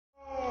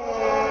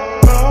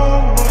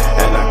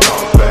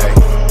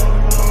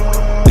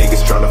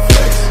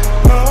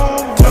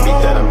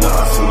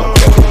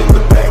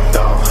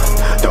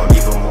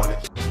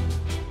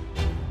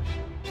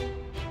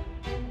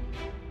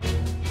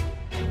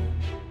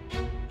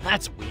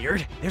that's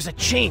weird. There's a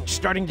change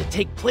starting to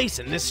take place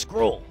in this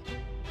scroll.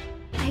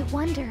 I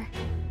wonder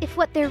if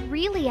what they're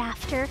really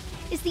after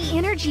is the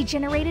energy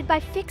generated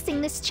by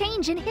fixing this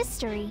change in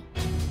history.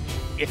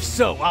 If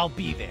so, I'll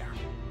be there.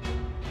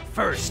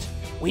 First,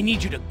 we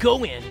need you to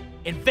go in,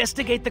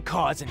 investigate the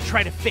cause, and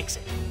try to fix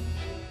it.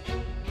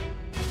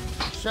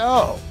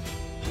 So,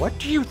 what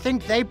do you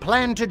think they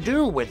plan to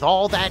do with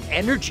all that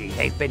energy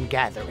they've been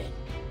gathering?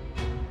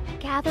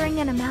 Gathering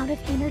an amount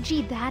of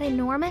energy that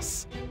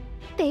enormous,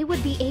 they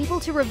would be able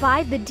to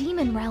revive the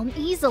demon realm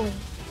easily.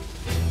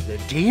 The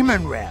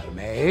demon realm,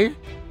 eh?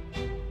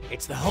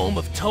 It's the home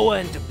of Toa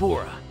and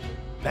Deborah.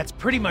 That's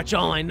pretty much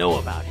all I know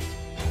about it.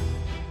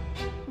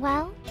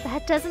 Well,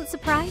 that doesn't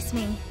surprise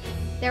me.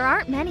 There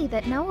aren't many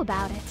that know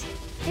about it.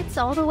 It's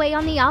all the way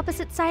on the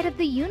opposite side of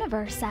the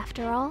universe,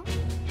 after all.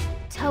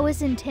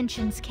 Toa's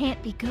intentions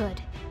can't be good.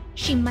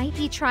 She might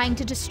be trying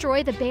to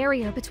destroy the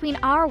barrier between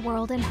our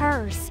world and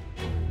hers.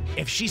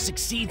 If she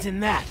succeeds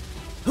in that,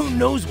 who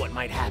knows what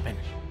might happen?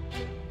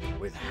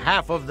 With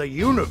half of the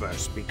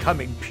universe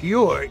becoming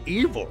pure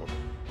evil,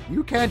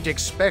 you can't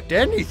expect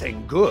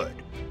anything good.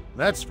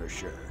 That's for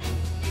sure.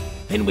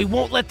 Then we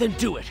won't let them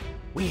do it.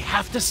 We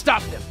have to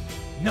stop them,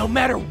 no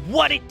matter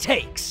what it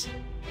takes.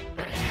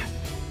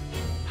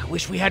 I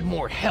wish we had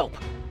more help.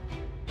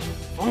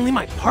 If only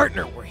my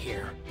partner were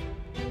here.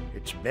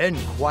 It's been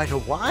quite a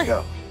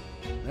while.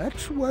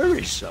 That's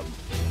worrisome.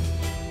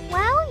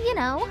 Well, you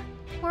know,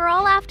 we're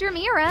all after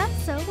Mira,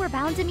 so we're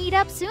bound to meet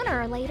up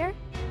sooner or later.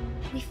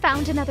 We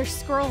found another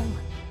scroll.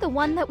 The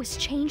one that was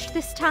changed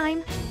this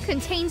time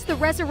contains the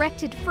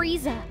resurrected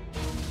Frieza.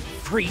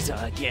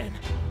 Frieza again.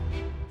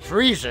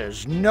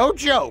 Frieza's no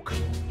joke.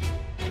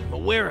 I'm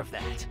aware of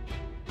that.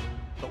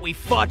 But we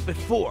fought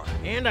before,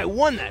 and I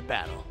won that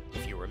battle,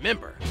 if you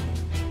remember.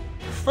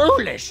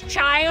 Foolish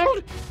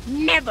child!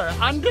 Never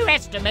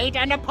underestimate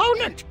an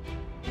opponent!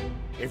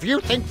 If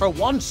you think for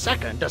 1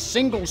 second a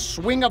single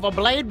swing of a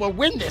blade will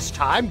win this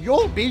time,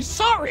 you'll be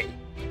sorry!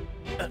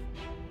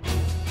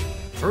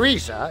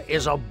 Frieza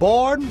is a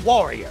born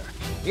warrior.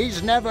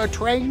 He's never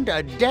trained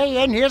a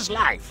day in his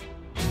life.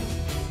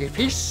 If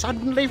he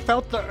suddenly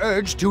felt the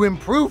urge to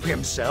improve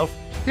himself,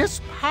 his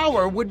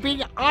power would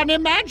be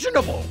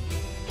unimaginable.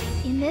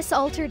 In this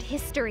altered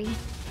history,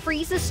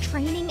 Frieza's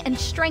training and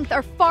strength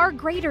are far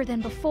greater than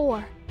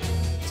before.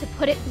 To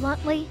put it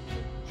bluntly,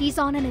 he's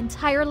on an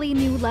entirely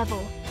new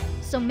level,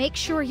 so make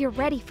sure you're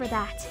ready for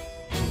that.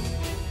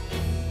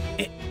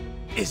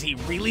 Is he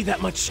really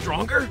that much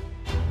stronger?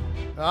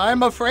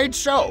 I'm afraid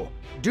so.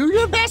 Do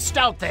your best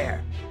out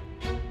there.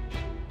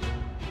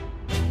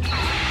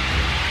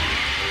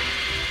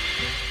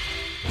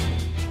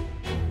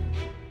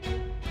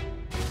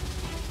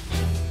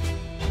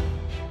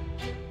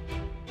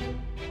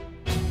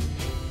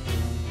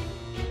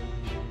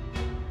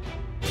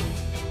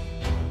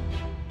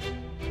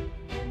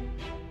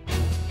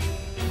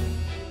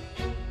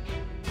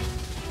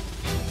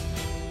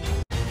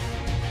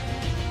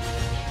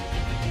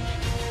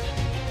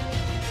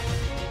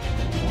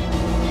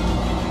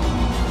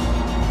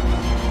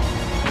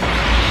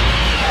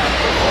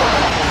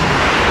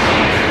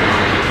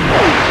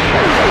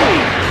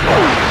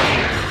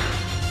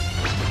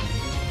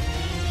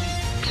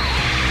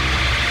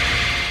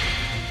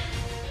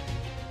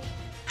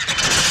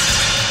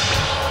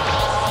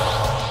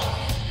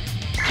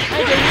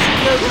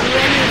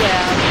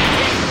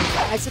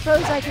 I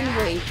suppose I can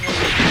wait. In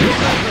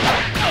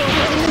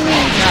the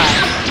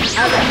meantime,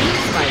 I'll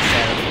amuse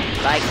myself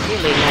by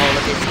killing all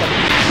of his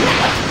companions.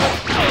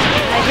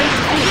 I hate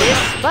to do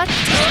this, but...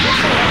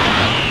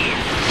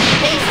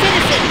 Hey,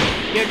 citizen!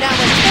 You're now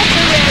a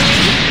temporary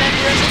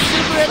member of the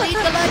Super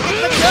Elite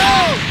Galactic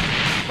Patrol!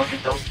 Look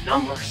at those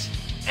numbers,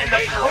 and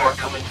the power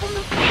coming from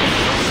the screen.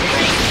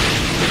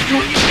 You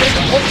need to make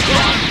a whole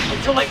block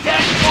until my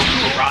dad and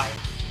Goku arrive.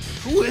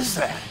 Who is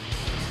that?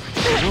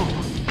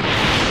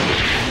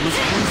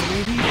 Muslims,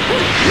 maybe?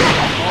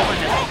 Fallen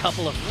has a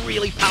couple of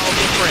really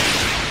powerful friends.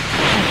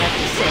 I have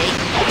to say,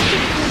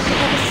 you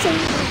have a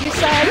saint on your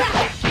side.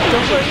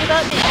 Don't worry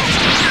about me.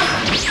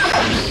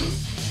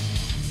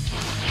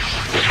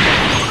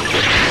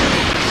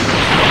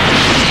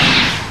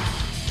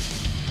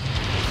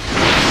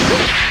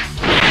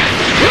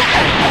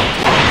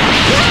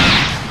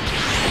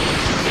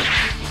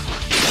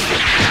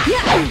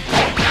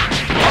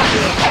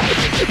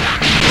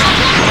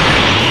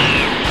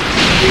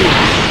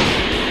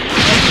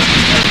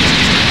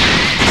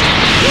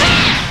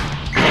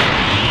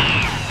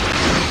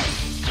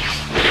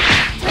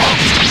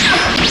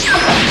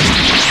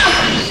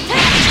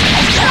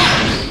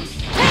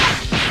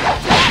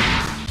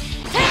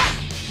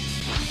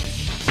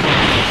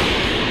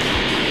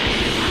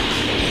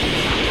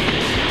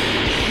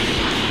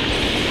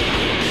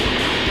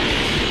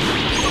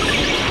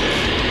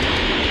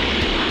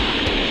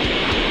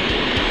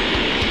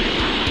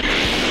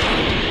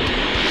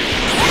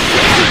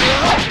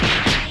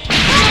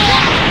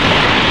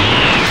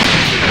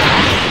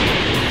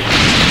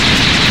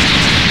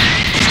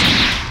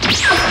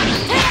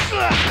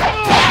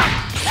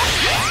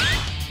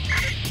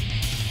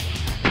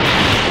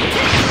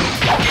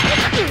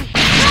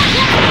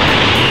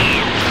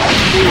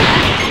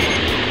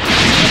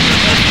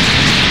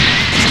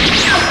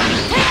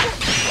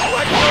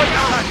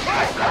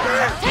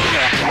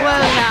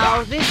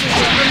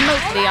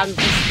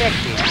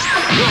 unsuspecting. To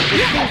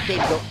think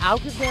they'd go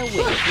out of their way to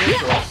avoid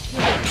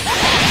killing me.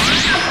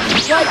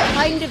 Quite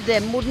kind of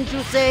them, wouldn't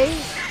you say?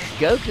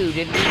 Goku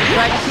didn't even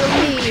try to kill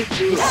me,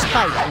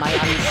 despite my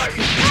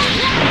unspeakable.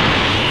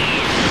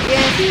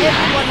 Yes,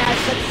 everyone has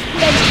such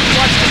splendid,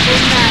 wonderful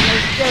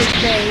manners, don't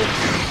they?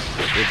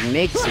 It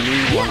makes me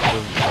want to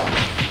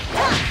vomit.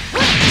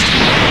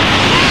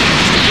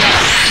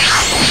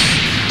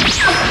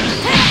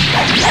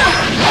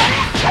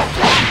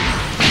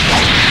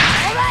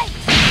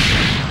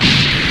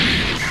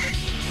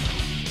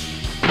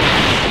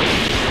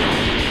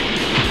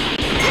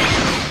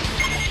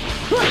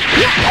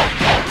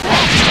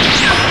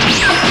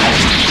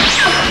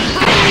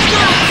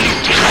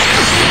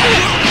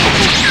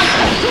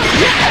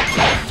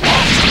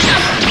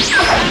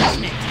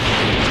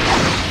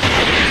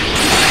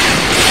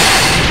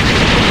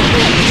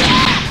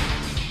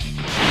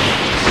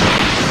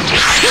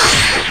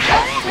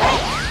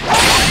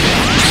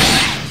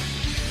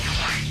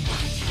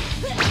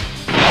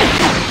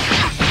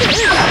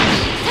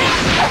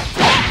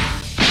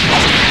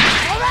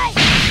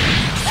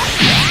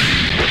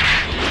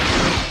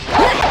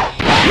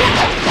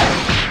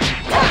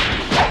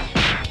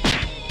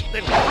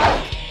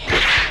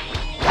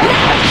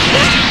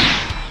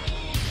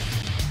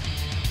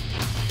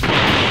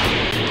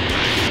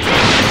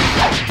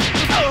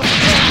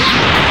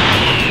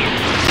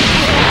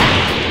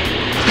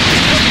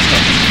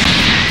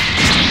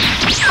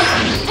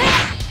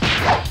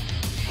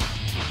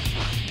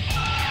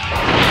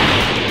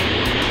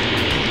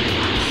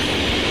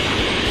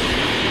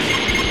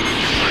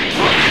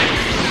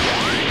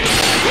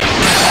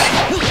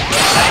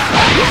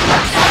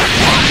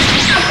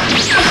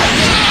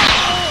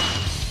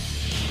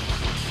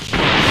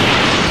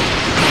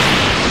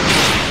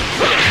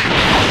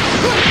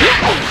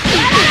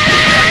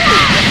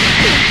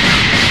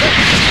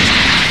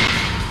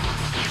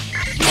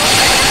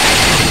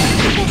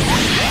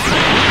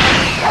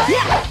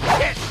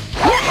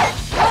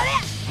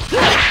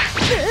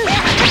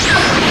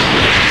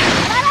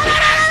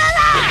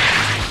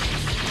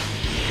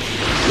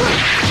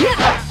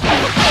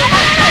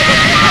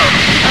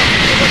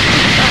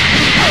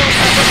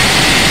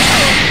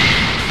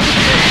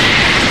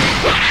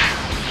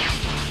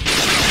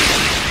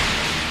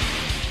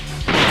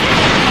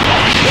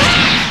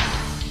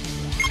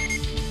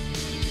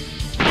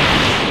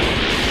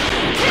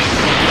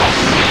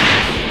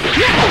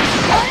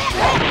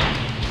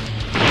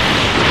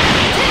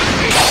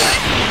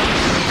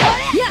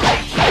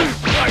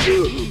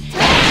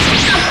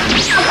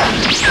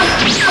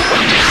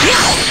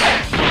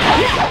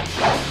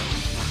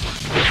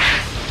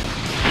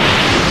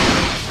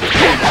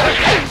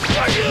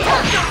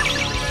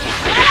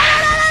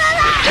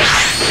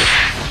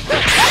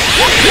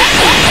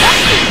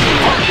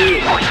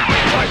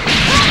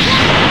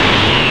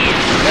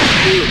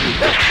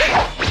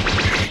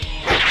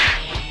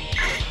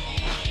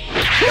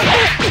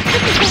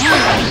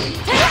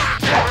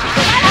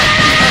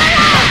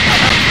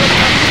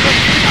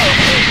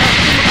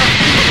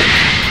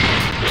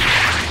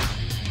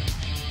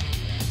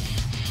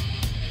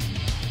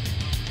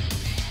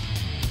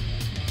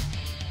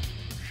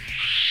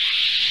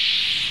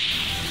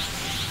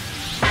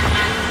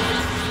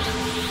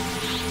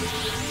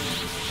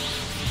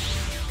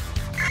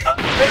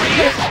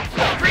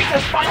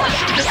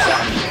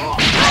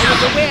 I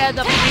was aware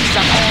the police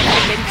have all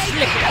been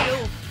slipping you,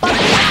 but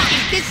that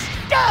is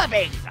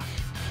disturbing!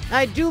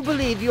 I do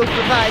believe you'll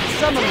provide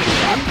some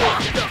amusement.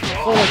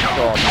 For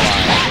short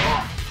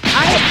while.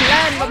 I had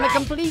planned on the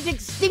complete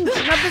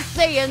extinction of the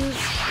Saiyans.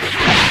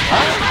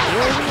 Well,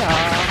 here we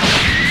are.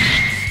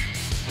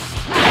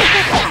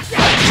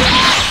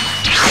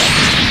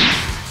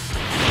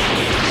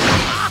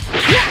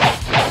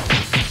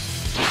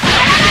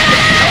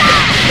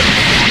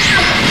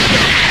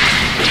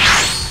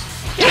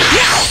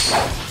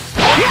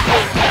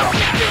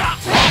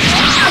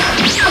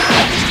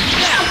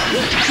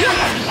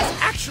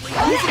 Actually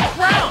losing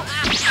ground!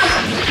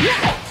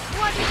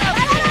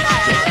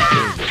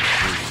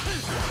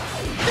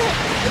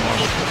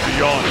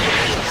 Beyond.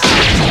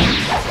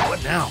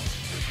 What now?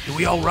 Do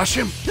we all rush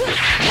him? Get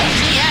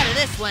me out of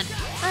this one.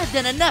 I've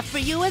done enough for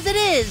you as it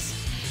is.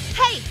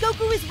 Hey,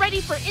 Goku is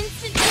ready for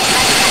instant so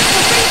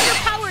raise your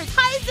power as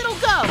high as it'll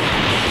go.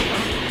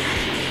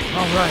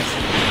 All right,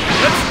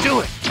 let's do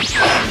it.